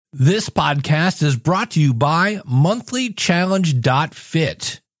This podcast is brought to you by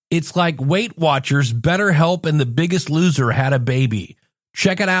monthlychallenge.fit. It's like Weight Watchers, BetterHelp, and The Biggest Loser had a baby.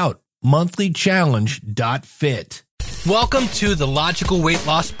 Check it out, monthlychallenge.fit. Welcome to the Logical Weight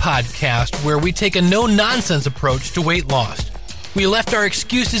Loss Podcast, where we take a no-nonsense approach to weight loss. We left our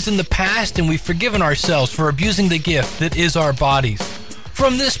excuses in the past and we've forgiven ourselves for abusing the gift that is our bodies.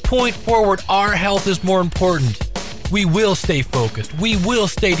 From this point forward, our health is more important. We will stay focused. We will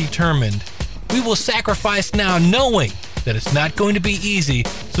stay determined. We will sacrifice now knowing that it's not going to be easy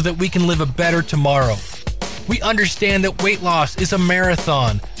so that we can live a better tomorrow. We understand that weight loss is a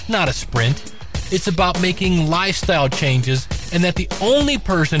marathon, not a sprint. It's about making lifestyle changes and that the only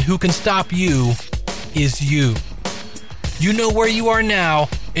person who can stop you is you. You know where you are now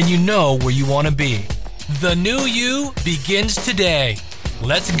and you know where you want to be. The new you begins today.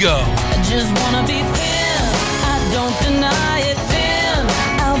 Let's go. I just want to be thin. Don't deny it, thin.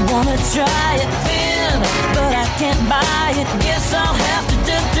 I wanna try it, thin, but I can't buy it. Guess I'll have to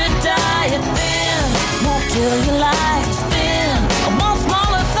diet, thin. Won't tell you lies, thin. I want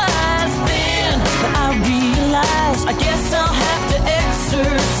smaller thighs, thin, but I realize I guess I'll have to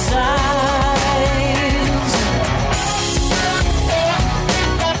exercise.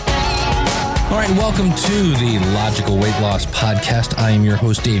 All right, welcome to the Logical Weight Loss Podcast. I am your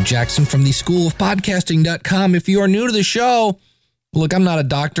host, Dave Jackson from the School of Podcasting.com. If you are new to the show, look, I'm not a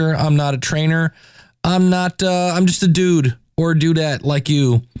doctor. I'm not a trainer. I'm just a dude or a dudette like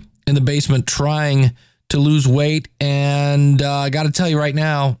you in the basement trying to lose weight. And I got to tell you right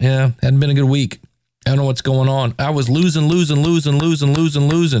now, hadn't been a good week. I don't know what's going on. I was losing.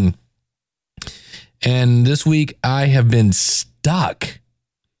 And this week I have been stuck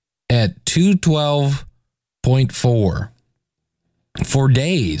at 212.4 for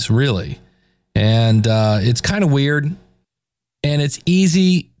days, really. And it's kind of weird. And it's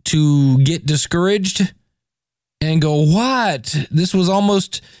easy to get discouraged and go, what? This was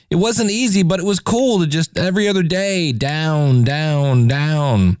it wasn't easy, but it was cool to just every other day, down.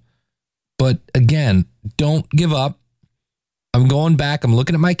 But again, don't give up. I'm going back. I'm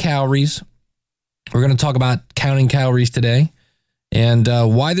looking at my calories. We're going to talk about counting calories today. And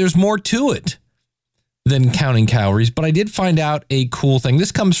why there's more to it than counting calories. But I did find out a cool thing.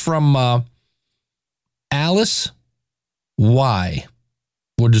 This comes from Alice Y.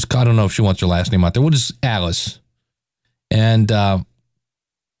 I don't know if she wants her last name out there. We'll just Alice. And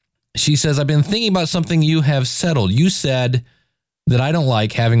she says, I've been thinking about something you have settled. You said that I don't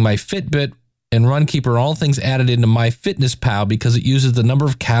like having my Fitbit and Runkeeper, all things added into MyFitnessPal because it uses the number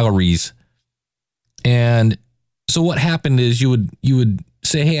of calories. And so what happened is you would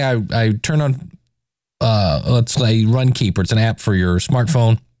say, hey, I turn on, let's say Runkeeper. It's an app for your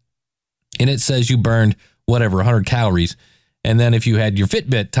smartphone. And it says you burned, 100 calories. And then if you had your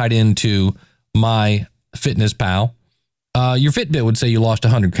Fitbit tied into MyFitnessPal, your Fitbit would say you lost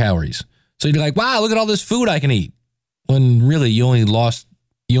 100 calories. So you'd be like, wow, look at all this food I can eat. When really you only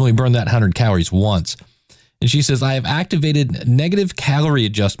burned that 100 calories once. And she says, I have activated negative calorie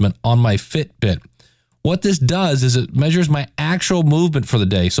adjustment on my Fitbit. What this does is it measures my actual movement for the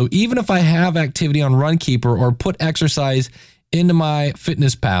day. So even if I have activity on Runkeeper or put exercise into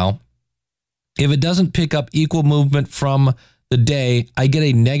MyFitnessPal, if it doesn't pick up equal movement from the day, I get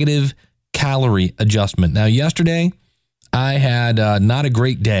a negative calorie adjustment. Now, yesterday, I had not a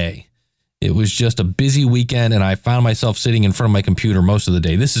great day. It was just a busy weekend, and I found myself sitting in front of my computer most of the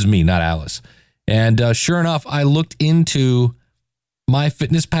day. This is me, not Alice. And sure enough, I looked into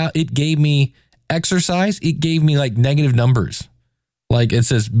MyFitnessPal. It gave me exercise. It gave me like negative numbers. Like it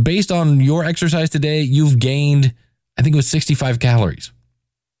says, based on your exercise today, you've gained, I think it was 65 calories.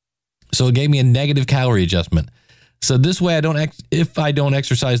 So it gave me a negative calorie adjustment. So this way, if I don't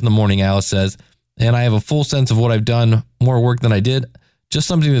exercise in the morning, Alice says, and I have a full sense of what I've done, more work than I did, just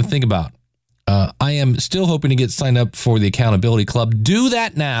something to think about. I am still hoping to get signed up for the Accountability Club. Do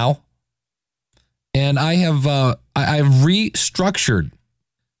that now. And I have I've restructured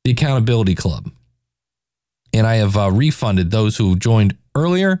the Accountability Club. And I have refunded those who joined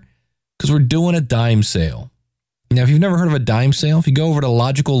earlier because we're doing a dime sale. Now, if you've never heard of a dime sale, if you go over to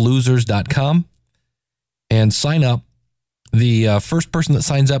logicallosers.com and sign up, the first person that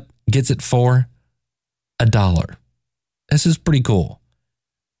signs up gets it for $1. This is pretty cool.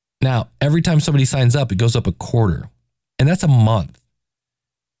 Now, every time somebody signs up, it goes up a quarter, and that's a month.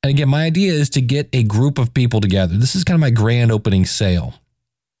 And again, my idea is to get a group of people together. This is kind of my grand opening sale.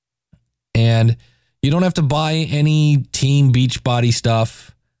 And you don't have to buy any Team Beachbody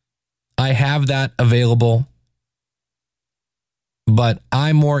stuff. I have that available. But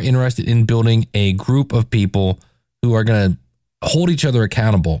I'm more interested in building a group of people who are going to hold each other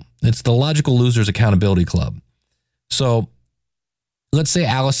accountable. It's the Logical Losers Accountability Club. So let's say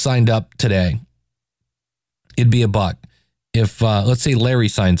Alice signed up today. It'd be $1. If let's say Larry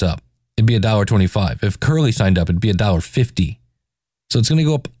signs up, it'd be $1.25. If Curly signed up, it'd be $1.50. So it's going to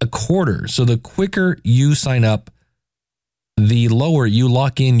go up a quarter. So the quicker you sign up, the lower you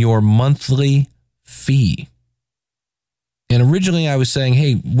lock in your monthly fee. And originally I was saying,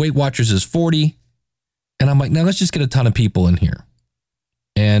 hey, Weight Watchers is $40. And I'm like, now let's just get a ton of people in here.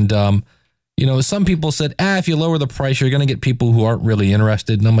 And, some people said, if you lower the price, you're going to get people who aren't really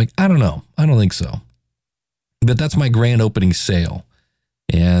interested. And I'm like, I don't know. I don't think so. But that's my grand opening sale.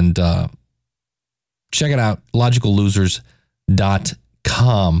 And check it out,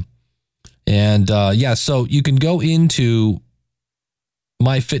 logicallosers.com. And so you can go into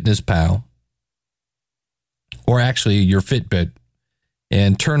MyFitnessPal, or actually your Fitbit,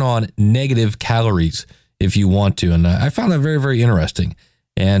 and turn on negative calories if you want to. And I found that very, very interesting.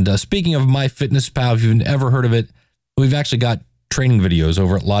 And speaking of MyFitnessPal, if you've ever heard of it, we've actually got training videos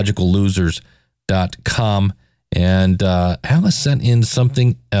over at logicallosers.com. And Alice sent in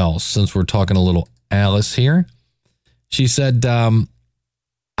something else, since we're talking a little Alice here. She said,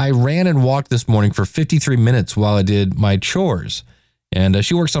 I ran and walked this morning for 53 minutes while I did my chores. And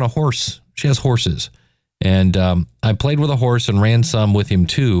she works on a horse. She has horses. And I played with a horse and ran some with him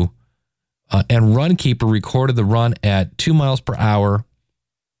too. And Runkeeper recorded the run at 2 miles per hour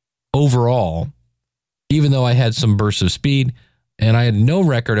overall, even though I had some bursts of speed. And I had no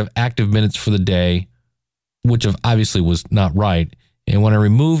record of active minutes for the day, which obviously was not right. And when I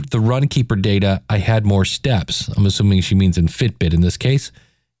removed the Runkeeper data, I had more steps. I'm assuming she means in Fitbit in this case,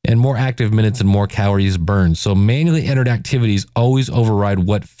 and more active minutes and more calories burned. So manually entered activities always override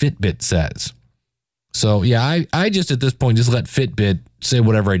what Fitbit says. So yeah, I just at this point just let Fitbit say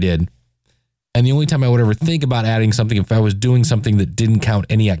whatever I did. And the only time I would ever think about adding something if I was doing something that didn't count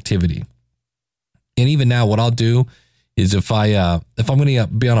any activity. And even now, what I'll do is if I'm going to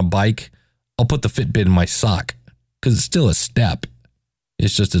be on a bike, I'll put the Fitbit in my sock because it's still a step.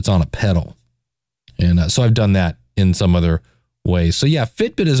 It's just it's on a pedal. And so I've done that in some other ways. So yeah,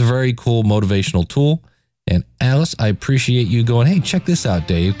 Fitbit is a very cool motivational tool. And Alice, I appreciate you going, hey, check this out,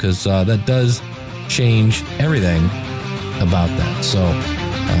 Dave, because that does change everything about that. So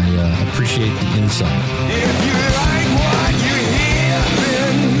I appreciate the insight. If you like what you hear,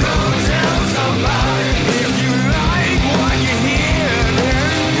 then go tell somebody. If you like what you hear,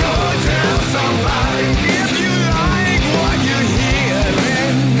 then go tell somebody. If you like what you hear,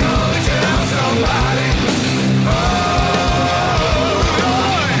 then go tell somebody. Oh,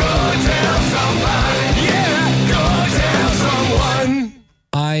 Lord, go tell somebody. Yeah, go tell someone.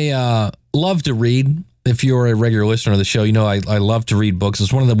 I love to read. If you're a regular listener of the show, you know I love to read books.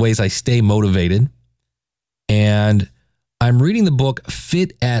 It's one of the ways I stay motivated. And I'm reading the book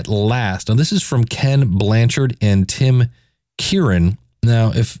Fit at Last. Now, this is from Ken Blanchard and Tim Kieran.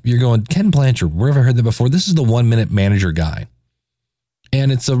 Now, if you're going, Ken Blanchard, where have I heard that before? This is the 1 Minute Manager guy.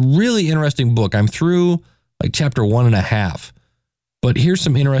 And it's a really interesting book. I'm through like chapter 1.5. But here's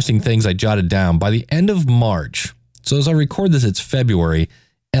some interesting things I jotted down. By the end of March, so as I record this, it's February,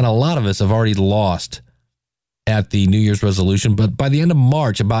 and a lot of us have already lost at the New Year's resolution, but by the end of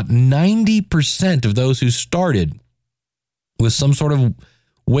March, about 90% of those who started with some sort of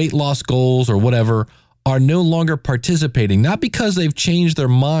weight loss goals or whatever are no longer participating, not because they've changed their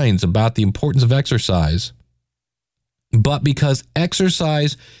minds about the importance of exercise, but because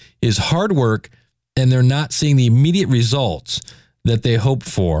exercise is hard work and they're not seeing the immediate results that they hope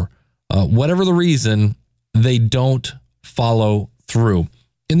for. Whatever the reason, they don't follow through.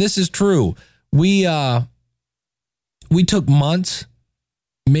 And this is true. We took months,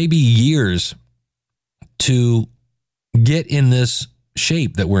 maybe years, to get in this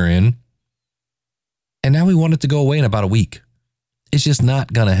shape that we're in. And now we want it to go away in about a week. It's just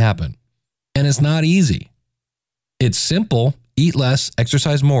not going to happen. And it's not easy. It's simple. Eat less,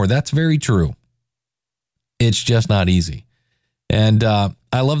 exercise more. That's very true. It's just not easy. And I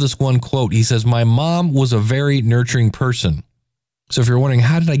love this one quote. He says, my mom was a very nurturing person. So if you're wondering,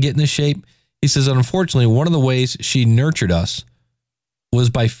 how did I get in this shape? He says, unfortunately, one of the ways she nurtured us was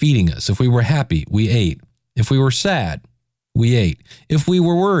by feeding us. If we were happy, we ate. If we were sad, we ate. If we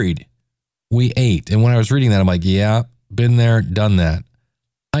were worried, we ate. And when I was reading that, I'm like, yeah, been there, done that.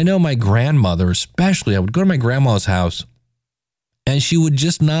 I know my grandmother, especially, I would go to my grandma's house and she would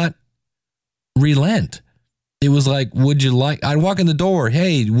just not relent. It was like, I'd walk in the door.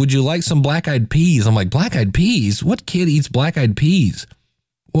 Hey, would you like some black-eyed peas? I'm like, black-eyed peas? What kid eats black-eyed peas?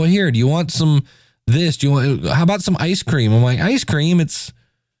 Well, here, do you want some this? How about some ice cream? I'm like, ice cream? It's,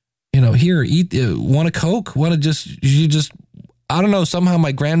 here, eat, want a Coke? I don't know, somehow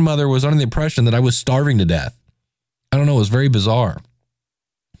my grandmother was under the impression that I was starving to death. I don't know, it was very bizarre.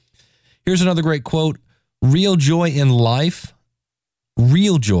 Here's another great quote. Real joy in life,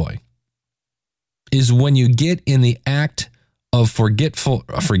 real joy, is when you get in the act of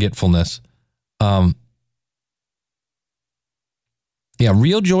forgetfulness.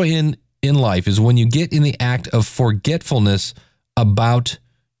 Real joy in life is when you get in the act of forgetfulness about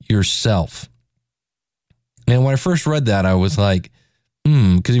yourself. And when I first read that, I was like,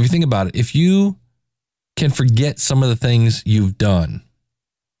 because if you think about it, if you can forget some of the things you've done,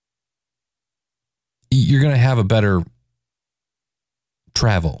 you're going to have a better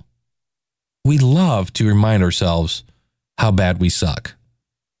travel. We love to remind ourselves how bad we suck.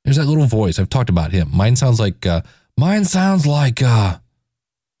 There's that little voice. I've talked about him. Mine sounds like, what's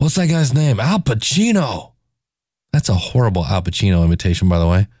that guy's name? Al Pacino. That's a horrible Al Pacino imitation, by the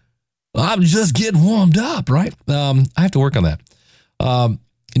way. I'm just getting warmed up, right? I have to work on that.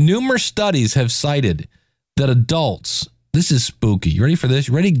 Numerous studies have cited that adults, this is spooky. You ready for this?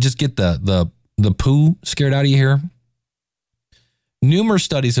 You ready to just get the poo scared out of you here? Numerous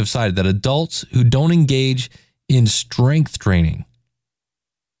studies have cited that adults who don't engage in strength training.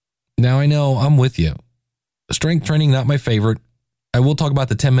 Now, I know I'm with you. Strength training, not my favorite. I will talk about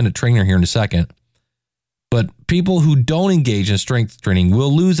the 10-minute trainer here in a second. But people who don't engage in strength training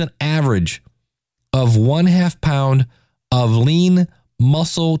will lose an average of 1/2 pound of lean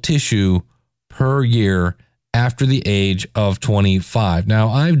muscle tissue per year after the age of 25. Now,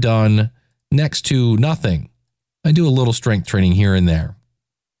 I've done next to nothing. I do a little strength training here and there.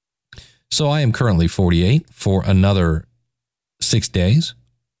 So I am currently 48 for another 6 days,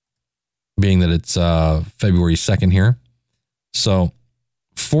 being that it's February 2nd here. So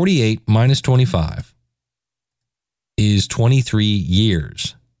 48 minus 25 is 23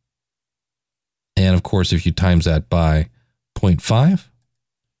 years. And of course, if you times that by 0.5,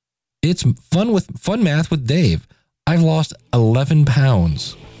 it's fun math with Dave. I've lost 11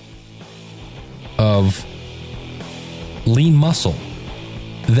 pounds of lean muscle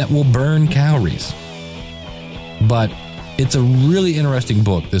that will burn calories. But it's a really interesting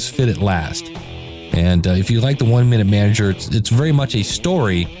book, this Fit at Last. And if you like the 1 Minute Manager, it's very much a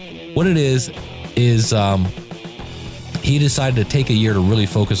story. What it is he decided to take a year to really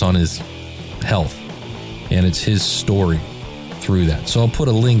focus on his health. And it's his story through that. So I'll put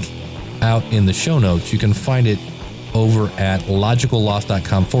a link out in the show notes. You can find it over at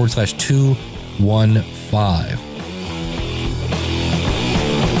logicalloss.com/215.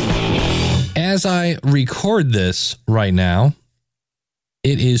 As I record this right now,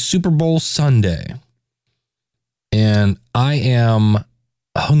 it is Super Bowl Sunday, and I am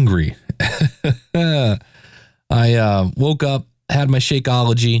hungry. I woke up, had my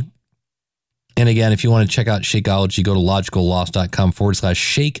Shakeology, and again, if you want to check out Shakeology, go to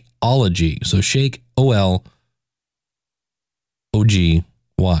logicalloss.com/Shakeology. So Shake, OLOGY.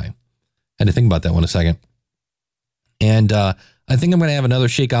 Had to think about that one a second. And I think I'm going to have another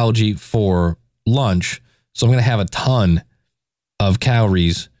Shakeology for lunch. So I'm going to have a ton of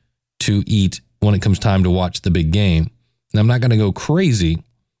calories to eat when it comes time to watch the big game. Now, I'm not going to go crazy,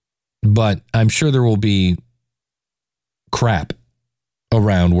 but I'm sure there will be crap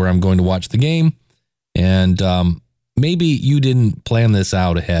around where I'm going to watch the game. And maybe you didn't plan this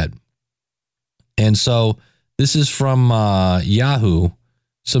out ahead. And so this is from Yahoo.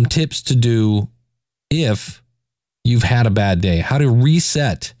 Some tips to do if you've had a bad day. How to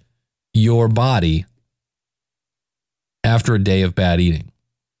reset your body after a day of bad eating.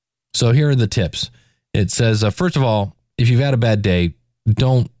 So here are the tips. It says, first of all, if you've had a bad day,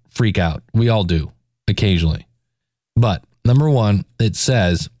 don't freak out. We all do occasionally. But number one, it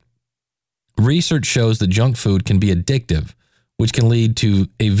says, research shows that junk food can be addictive, which can lead to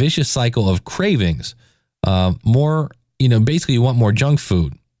a vicious cycle of cravings. Basically you want more junk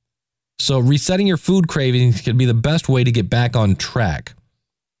food. So resetting your food cravings can be the best way to get back on track.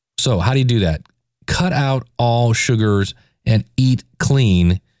 So how do you do that? Cut out all sugars and eat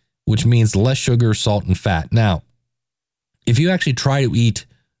clean, which means less sugar, salt, and fat. Now, if you actually try to eat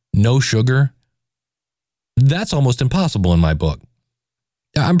no sugar, that's almost impossible in my book.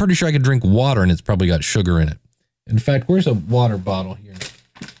 I'm pretty sure I could drink water and it's probably got sugar in it. In fact, where's a water bottle here?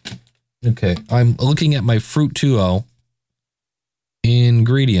 Okay, I'm looking at my Fruit 2.0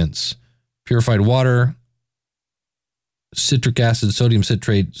 ingredients. Purified water, citric acid, sodium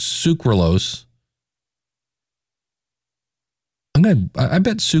citrate, sucralose. I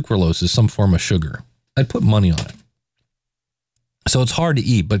bet sucralose is some form of sugar. I'd put money on it. So it's hard to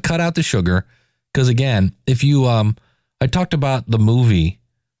eat, but cut out the sugar. Because again, if you, I talked about the movie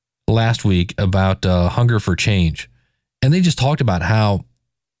last week about Hunger for Change. And they just talked about how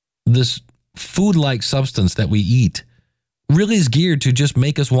this food-like substance that we eat really is geared to just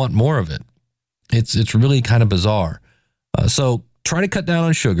make us want more of it. It's really kind of bizarre. So try to cut down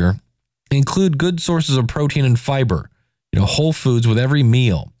on sugar. Include good sources of protein and fiber, whole foods with every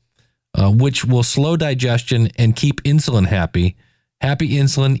meal, which will slow digestion and keep insulin happy. Happy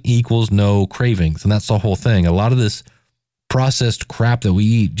insulin equals no cravings. And that's the whole thing. A lot of this processed crap that we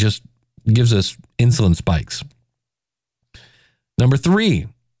eat just gives us insulin spikes. Number 3,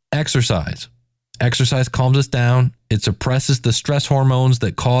 exercise. Exercise calms us down. It suppresses the stress hormones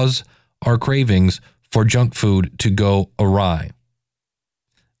that cause our cravings for junk food to go awry.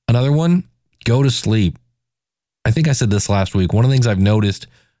 Another one, go to sleep. I think I said this last week. One of the things I've noticed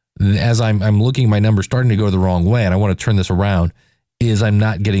as I'm looking at my numbers starting to go the wrong way, and I want to turn this around, is I'm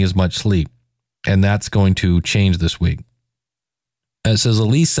not getting as much sleep. And that's going to change this week. It says at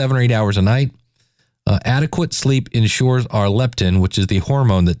least 7 or 8 hours a night. Adequate sleep ensures our leptin, which is the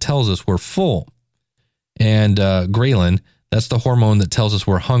hormone that tells us we're full. And ghrelin, that's the hormone that tells us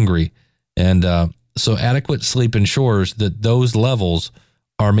we're hungry. And so adequate sleep ensures that those levels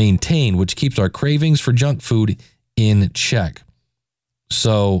are maintained, which keeps our cravings for junk food in check.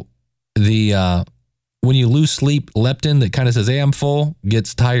 So when you lose sleep, leptin that kind of says, hey, I'm full,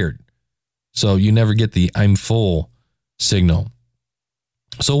 gets tired. So you never get the I'm full signal.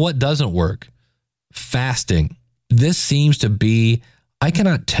 So what doesn't work? Fasting. This seems to be, I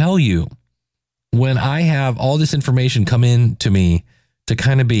cannot tell you when I have all this information come in to me to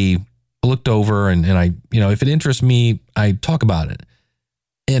kind of be looked over and I, if it interests me, I talk about it.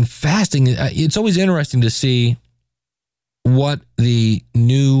 And fasting, it's always interesting to see what the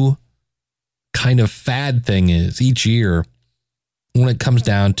new kind of fad thing is each year when it comes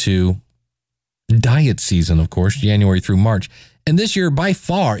down to diet season, of course, January through March. And this year, by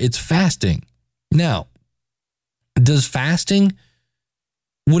far, it's fasting. Now, does fasting,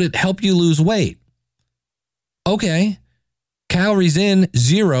 would it help you lose weight? Okay. Calories in,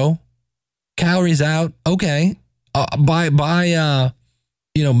 0. Calories out, okay. By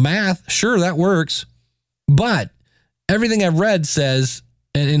math, sure, that works. But everything I've read says,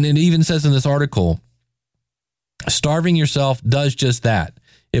 and it even says in this article, starving yourself does just that.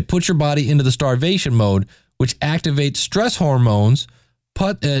 It puts your body into the starvation mode, which activates stress hormones.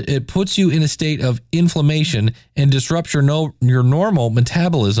 It puts you in a state of inflammation and disrupts your normal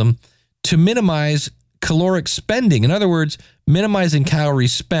metabolism to minimize caloric spending. In other words, minimizing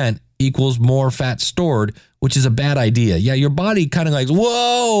calories spent equals more fat stored, which is a bad idea. Yeah, your body kind of like,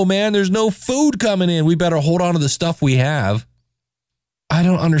 whoa, man, there's no food coming in. We better hold on to the stuff we have. I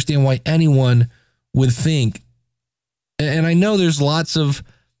don't understand why anyone would think, and I know there's lots of,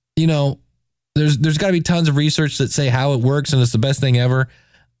 there's got to be tons of research that say how it works and it's the best thing ever.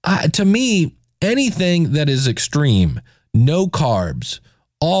 To me, anything that is extreme, no carbs,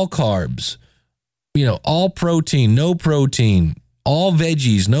 all protein, no protein, all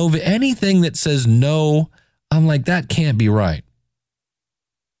veggies, anything that says no, I'm like, that can't be right.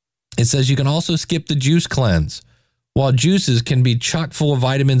 It says you can also skip the juice cleanse. While juices can be chock full of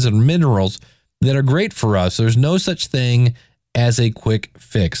vitamins and minerals that are great for us, there's no such thing as a quick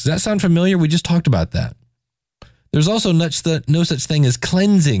fix. Does that sound familiar? We just talked about that. There's also no such thing as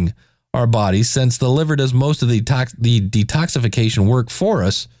cleansing our bodies, since the liver does most of the detoxification work for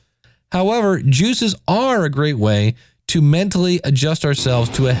us. However, juices are a great way to mentally adjust ourselves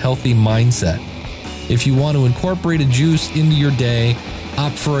to a healthy mindset. If you want to incorporate a juice into your day,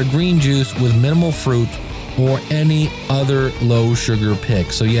 opt for a green juice with minimal fruit or any other low sugar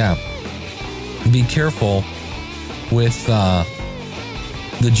pick. So yeah, be careful with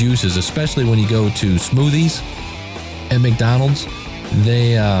the juices, especially when you go to smoothies at McDonald's.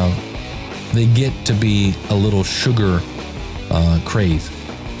 They get to be a little sugar craze.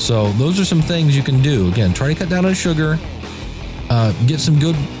 So those are some things you can do. Again, try to cut down on sugar, get some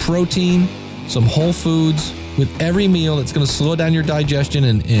good protein, some whole foods with every meal. That's going to slow down your digestion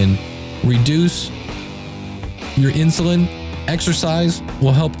and reduce your insulin. Exercise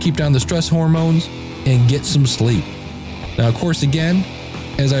will help keep down the stress hormones, and get some sleep. Now, of course, again,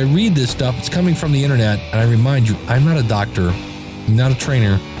 as I read this stuff, it's coming from the internet, and I remind you, I'm not a doctor, I'm not a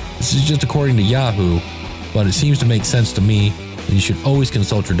trainer. This is just according to Yahoo, but it seems to make sense to me, and you should always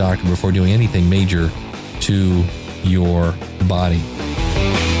consult your doctor before doing anything major to your body.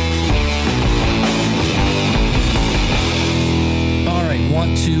 All right,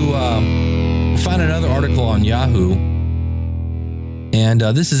 want to find another article on Yahoo. And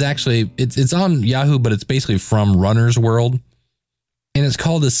this is actually, it's on Yahoo, but it's basically from Runner's World. And it's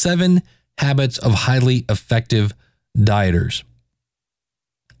called The 7 Habits of Highly Effective Dieters.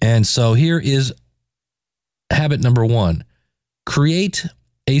 And so here is habit number 1, create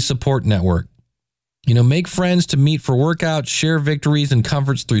a support network. Make friends to meet for workouts, share victories and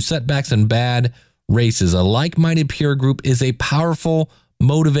comforts through setbacks and bad races. A like-minded peer group is a powerful,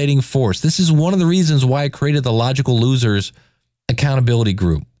 motivating force. This is one of the reasons why I created the Logical Losers accountability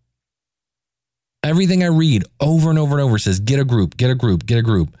group. Everything I read over and over and over says, get a group, get a group, get a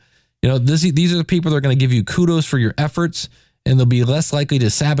group. These are the people that are going to give you kudos for your efforts, and they'll be less likely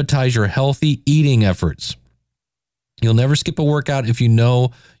to sabotage your healthy eating efforts. You'll never skip a workout if you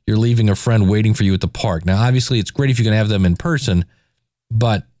know you're leaving a friend waiting for you at the park. Now, obviously, it's great if you can have them in person,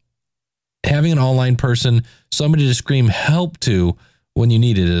 but having an online person, somebody to scream help to when you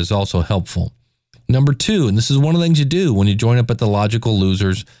need it, is also helpful. Number 2, and this is one of the things you do when you join up at the Logical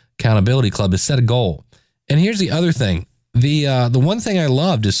Losers Accountability Club, is set a goal. And here's the other thing. The one thing I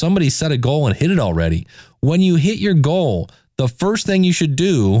loved is somebody set a goal and hit it already. When you hit your goal, the first thing you should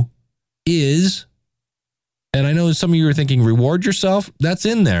do is, and I know some of you are thinking, reward yourself. That's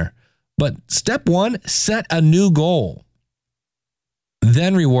in there. But step 1, set a new goal.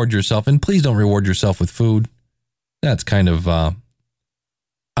 Then reward yourself. And please don't reward yourself with food. That's kind of, I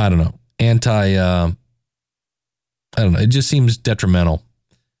don't know, it just seems detrimental.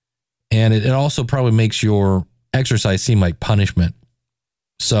 And it also probably makes your exercise seem like punishment.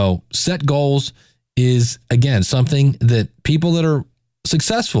 So set goals is, again, something that people that are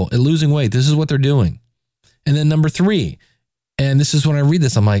successful at losing weight, this is what they're doing. And then number 3, and this is when I read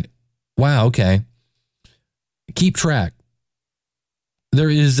this, I'm like, wow, okay. Keep track. There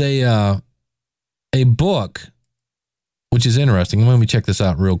is a book, which is interesting. Let me check this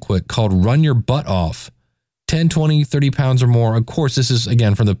out real quick, called Run Your Butt Off. 10, 20, 30 pounds or more. Of course, this is,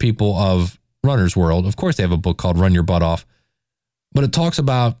 again, from the people of Runner's World. Of course, they have a book called Run Your Butt Off. But it talks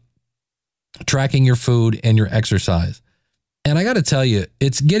about tracking your food and your exercise. And I got to tell you,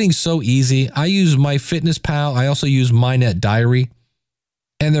 it's getting so easy. I use MyFitnessPal. I also use MyNet Diary.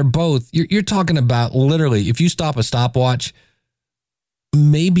 And they're both, you're talking about literally, if you stop a stopwatch,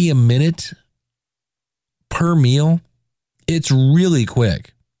 maybe a minute per meal. It's really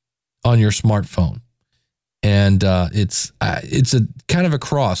quick on your smartphone. And it's a kind of a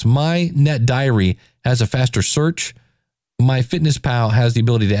cross. MyNet Diary has a faster search. MyFitnessPal has the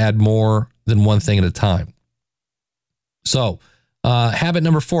ability to add more than one thing at a time. So, habit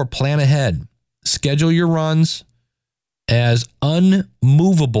number 4, plan ahead. Schedule your runs as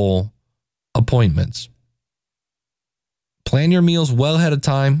unmovable appointments. Plan your meals well ahead of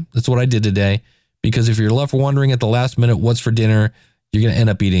time. That's what I did today. Because if you're left wondering at the last minute what's for dinner, you're going to end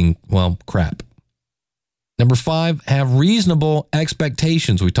up eating, well, crap. Number 5, have reasonable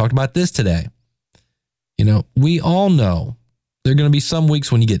expectations. We talked about this today. We all know there are going to be some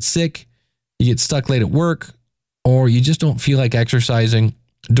weeks when you get sick, you get stuck late at work, or you just don't feel like exercising.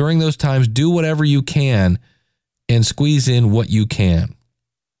 During those times, do whatever you can and squeeze in what you can.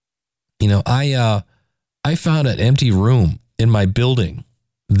 I found an empty room in my building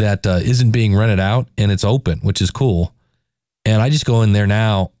that isn't being rented out, and it's open, which is cool. And I just go in there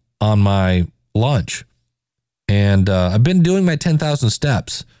now on my lunch. And I've been doing my 10,000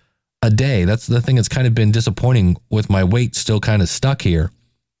 steps a day. That's the thing that's kind of been disappointing with my weight still kind of stuck here.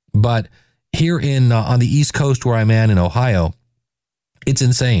 But here on the East Coast where I'm at in Ohio, it's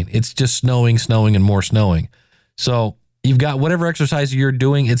insane. It's just snowing, and more snowing. So you've got whatever exercise you're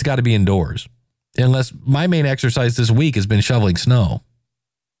doing, it's got to be indoors. Unless my main exercise this week has been shoveling snow.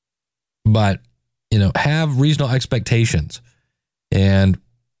 But, have reasonable expectations and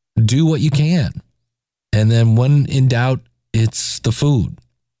do what you can. And then when in doubt, it's the food.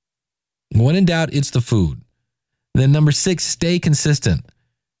 When in doubt, it's the food. And then number 6, stay consistent.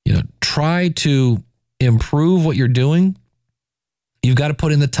 Try to improve what you're doing. You've got to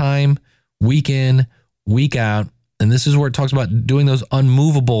put in the time, week in, week out. And this is where it talks about doing those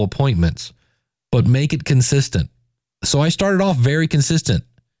unmovable appointments, but make it consistent. So I started off very consistent,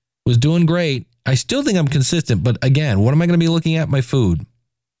 was doing great. I still think I'm consistent, but again, what am I going to be looking at? My food.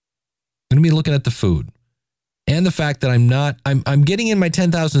 I'm going to be looking at the food. And the fact that I'm getting in my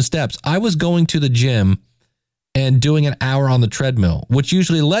 10,000 steps. I was going to the gym and doing an hour on the treadmill, which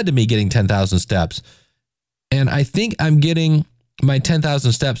usually led to me getting 10,000 steps. And I think I'm getting my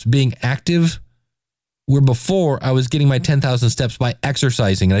 10,000 steps being active, where before I was getting my 10,000 steps by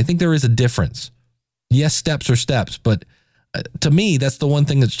exercising. And I think there is a difference. Yes, steps are steps, but to me, that's the one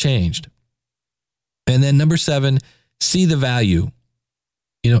thing that's changed. And then number 7, see the value.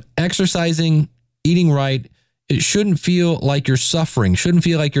 Exercising, eating right, it shouldn't feel like you're suffering, shouldn't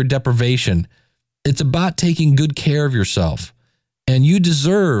feel like you're deprivation. It's about taking good care of yourself. And you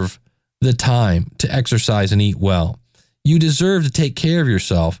deserve the time to exercise and eat well. You deserve to take care of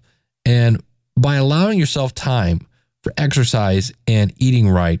yourself. And by allowing yourself time for exercise and eating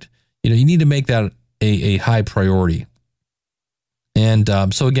right, you need to make that a high priority. And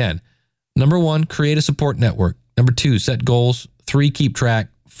so again, number 1, create a support network. Number 2, set goals. 3, keep track.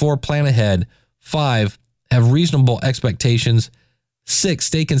 4, plan ahead. 5, have reasonable expectations. 6,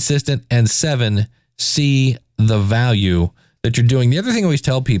 stay consistent. And 7, see the value that you're doing. The other thing I always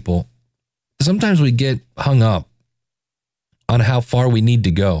tell people, sometimes we get hung up on how far we need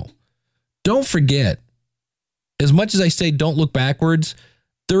to go. Don't forget, as much as I say don't look backwards,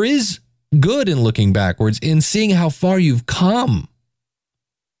 there is good in looking backwards, in seeing how far you've come.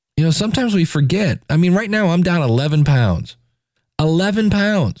 Sometimes we forget. I mean, right now I'm down 11 pounds. 11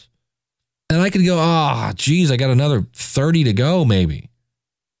 pounds. And I could go, geez, I got another 30 to go maybe.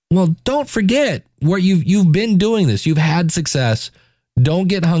 Well, don't forget where you've been doing this. You've had success. Don't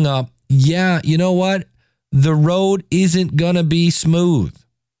get hung up. Yeah, you know what? The road isn't going to be smooth.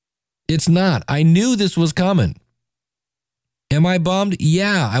 It's not. I knew this was coming. Am I bummed?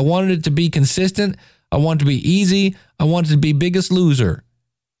 Yeah, I wanted it to be consistent. I wanted it to be easy. I wanted it to be Biggest Loser.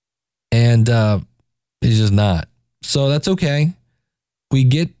 And it's just not. So that's okay. We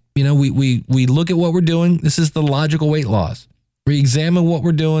get, we look at what we're doing. This is the logical weight loss. We examine what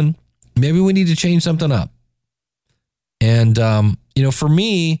we're doing. Maybe we need to change something up. And, for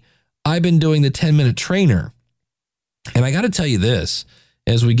me, I've been doing the 10-minute trainer. And I got to tell you this,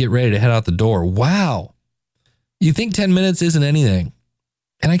 as we get ready to head out the door. Wow. You think 10 minutes isn't anything.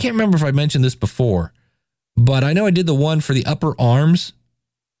 And I can't remember if I mentioned this before, but I know I did the one for the upper arms.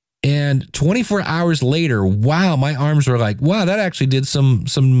 And 24 hours later, wow, my arms were like, wow, that actually did some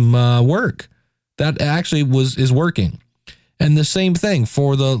work. That actually is working. And the same thing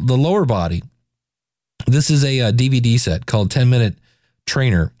for the lower body. This is a DVD set called 10-Minute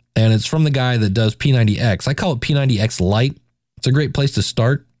Trainer, and it's from the guy that does P90X. I call it P90X Lite. It's a great place to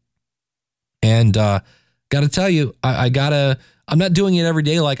start. And got to tell you, I'm not doing it every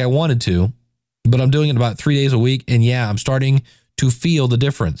day like I wanted to, but I'm doing it about 3 days a week. And yeah, I'm starting to feel the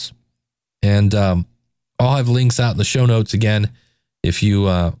difference. And I'll have links out in the show notes again. If you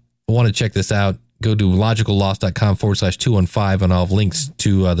want to check this out, go to logicalloss.com/215, and I'll have links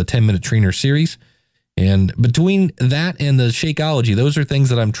to the 10-Minute Trainer series. And between that and the Shakeology, those are things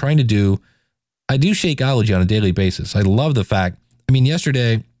that I'm trying to do. I do Shakeology on a daily basis. I love the fact,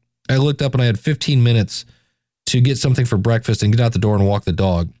 yesterday I looked up and I had 15 minutes to get something for breakfast and get out the door and walk the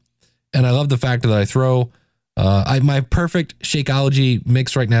dog. And I love the fact that I throw, my perfect Shakeology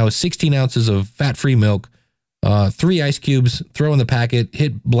mix right now is 16 ounces of fat-free milk, 3 ice cubes, throw in the packet,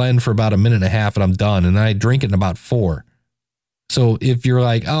 hit blend for about a minute and a half, and I'm done. And I drink it in about 4. So if you're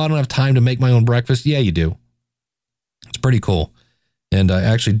like, I don't have time to make my own breakfast, yeah, you do. It's pretty cool. And I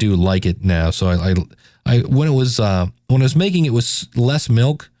actually do like it now. So I when I was making it with less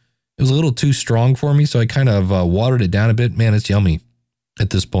milk, it was a little too strong for me. So I kind of watered it down a bit. Man, it's yummy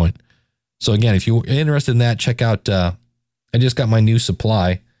at this point. So again, if you're interested in that, check out, I just got my new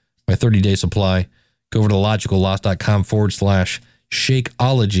supply, my 30-day supply. Go over to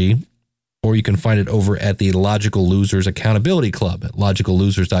logicalloss.com/Shakeology, or you can find it over at the Logical Losers Accountability Club at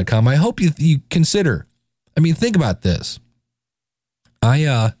logicallosers.com. I hope you consider, think about this.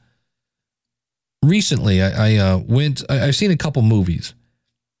 Recently I've seen a couple movies.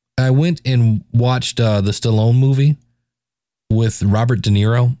 I went and watched the Stallone movie with Robert De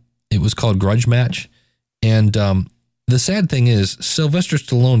Niro. It was called Grudge Match. And the sad thing is Sylvester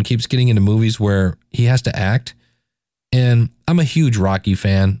Stallone keeps getting into movies where he has to act. And I'm a huge Rocky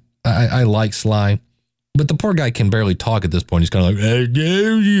fan. I like Sly. But the poor guy can barely talk at this point. He's kind of like, hey,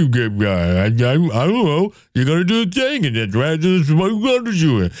 you good guy. I don't know. You're going to do a thing, and that's right. This is what I'm going to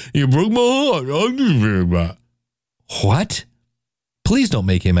do. You broke my heart. I'll do it. What? Please don't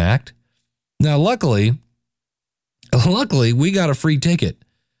make him act. Now, luckily, we got a free ticket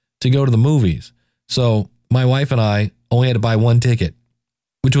to go to the movies. So my wife and I only had to buy one ticket,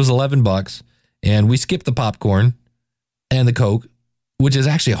 which was $11. And we skipped the popcorn and the Coke, which is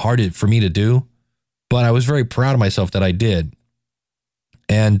actually hard for me to do. But I was very proud of myself that I did.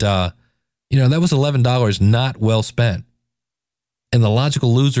 And, that was $11 not well spent. And the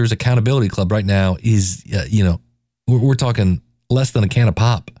Logical Losers Accountability Club right now is, we're talking less than a can of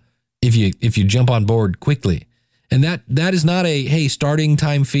pop if you jump on board quickly. And that is not a, starting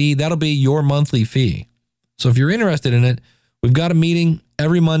time fee. That'll be your monthly fee. So if you're interested in it, we've got a meeting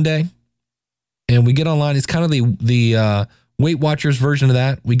every Monday. And we get online. It's kind of the Weight Watchers version of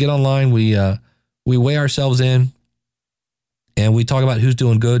that. We get online. We weigh ourselves in, and we talk about who's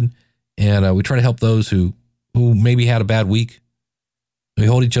doing good, and we try to help those who maybe had a bad week. We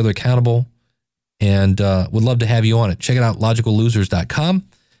hold each other accountable, and would love to have you on it. Check it out, logicallosers.com.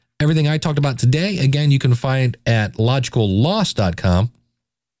 Everything I talked about today, again, you can find at logicalloss.com.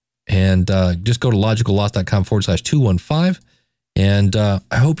 And just go to logicalloss.com/215. And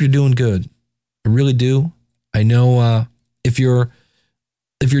I hope you're doing good. I really do. I know if you're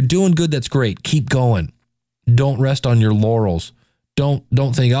doing good, that's great. Keep going. Don't rest on your laurels. Don't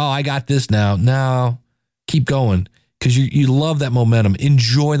think, oh, I got this now. No, keep going, because you love that momentum.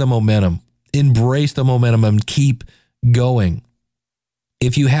 Enjoy the momentum. Embrace the momentum and keep going.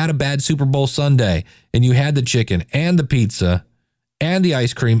 If you had a bad Super Bowl Sunday and you had the chicken and the pizza and the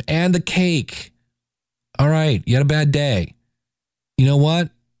ice cream and the cake, all right, you had a bad day. You know what?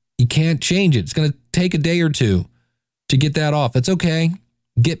 You can't change it. It's going to take a day or two to get that off. That's okay.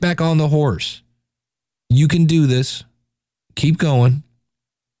 Get back on the horse. You can do this. Keep going.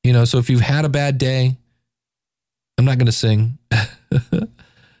 So if you've had a bad day, I'm not going to sing.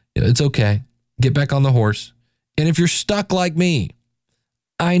 It's okay. Get back on the horse. And if you're stuck like me,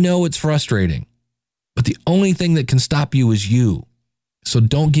 I know it's frustrating, but the only thing that can stop you is you. So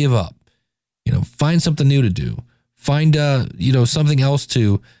don't give up. Find something new to do. Find, something else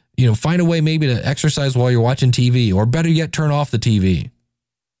to, find a way maybe to exercise while you're watching TV, or better yet, turn off the TV.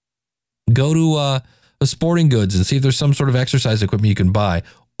 Go to a sporting goods and see if there's some sort of exercise equipment you can buy.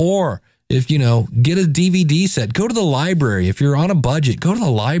 Or if, get a DVD set, go to the library. If you're on a budget, go to the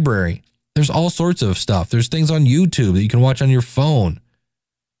library. There's all sorts of stuff. There's things on YouTube that you can watch on your phone.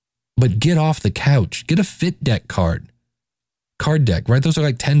 But get off the couch. Get a Fitdeck card deck, right? Those are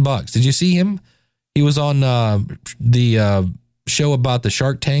like $10. Did you see him? He was on the show about the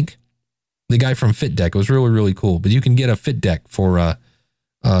Shark Tank. The guy from Fitdeck. It was really, really cool. But you can get a Fitdeck for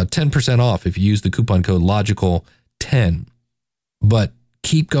 10% off if you use the coupon code LOGICAL10. But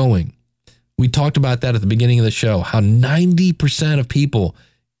keep going. We talked about that at the beginning of the show, how 90% of people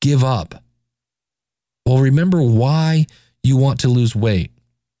give up. Well, remember why you want to lose weight.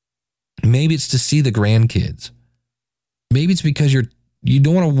 Maybe it's to see the grandkids. Maybe it's because you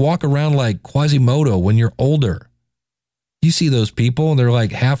don't want to walk around like Quasimodo when you're older. You see those people, and they're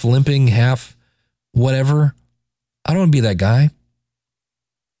like half limping, half whatever. I don't want to be that guy.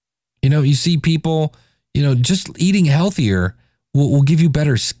 You see people, just eating healthier will give you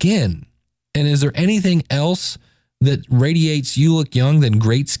better skin. And is there anything else that radiates you look young than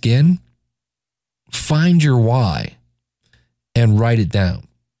great skin? Find your why and write it down.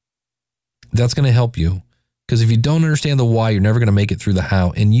 That's going to help you, because if you don't understand the why, you're never going to make it through the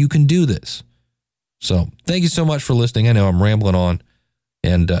how, and you can do this. So thank you so much for listening. I know I'm rambling on.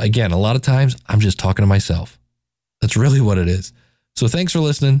 And again, a lot of times I'm just talking to myself. That's really what it is. So thanks for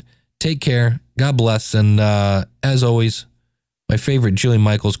listening. Take care. God bless. And as always, my favorite Jillian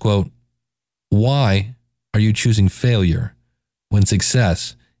Michaels quote, why are you choosing failure when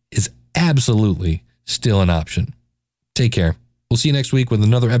success is absolutely still an option? Take care. We'll see you next week with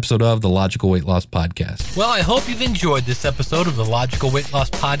another episode of the Logical Weight Loss Podcast. Well, I hope you've enjoyed this episode of the Logical Weight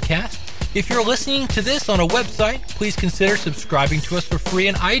Loss Podcast. If you're listening to this on a website, please consider subscribing to us for free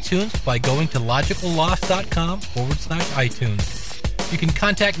in iTunes by going to logicalloss.com/iTunes. You can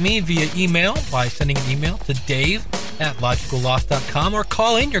contact me via email by sending an email to dave@logicalloss.com or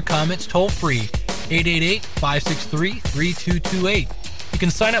call in your comments toll free, 888-563-3228. You can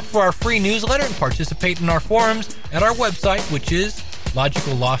sign up for our free newsletter and participate in our forums at our website, which is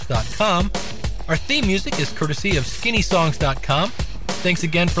logicalloss.com. Our theme music is courtesy of skinnysongs.com. Thanks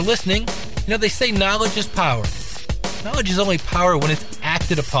again for listening. They say knowledge is power. Knowledge is only power when it's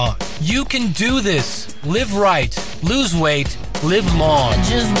acted upon. You can do this. Live right. Lose weight. Live long. I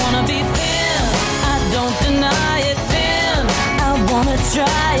just wanna be thin. I don't deny it, thin. I wanna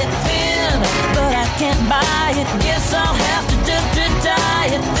try it, thin. But I can't buy it. Guess I'll have to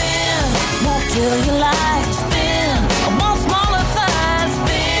diet thin. Won't tell you lies, thin. I want smaller thighs,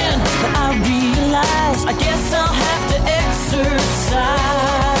 thin. But I realize I guess I'll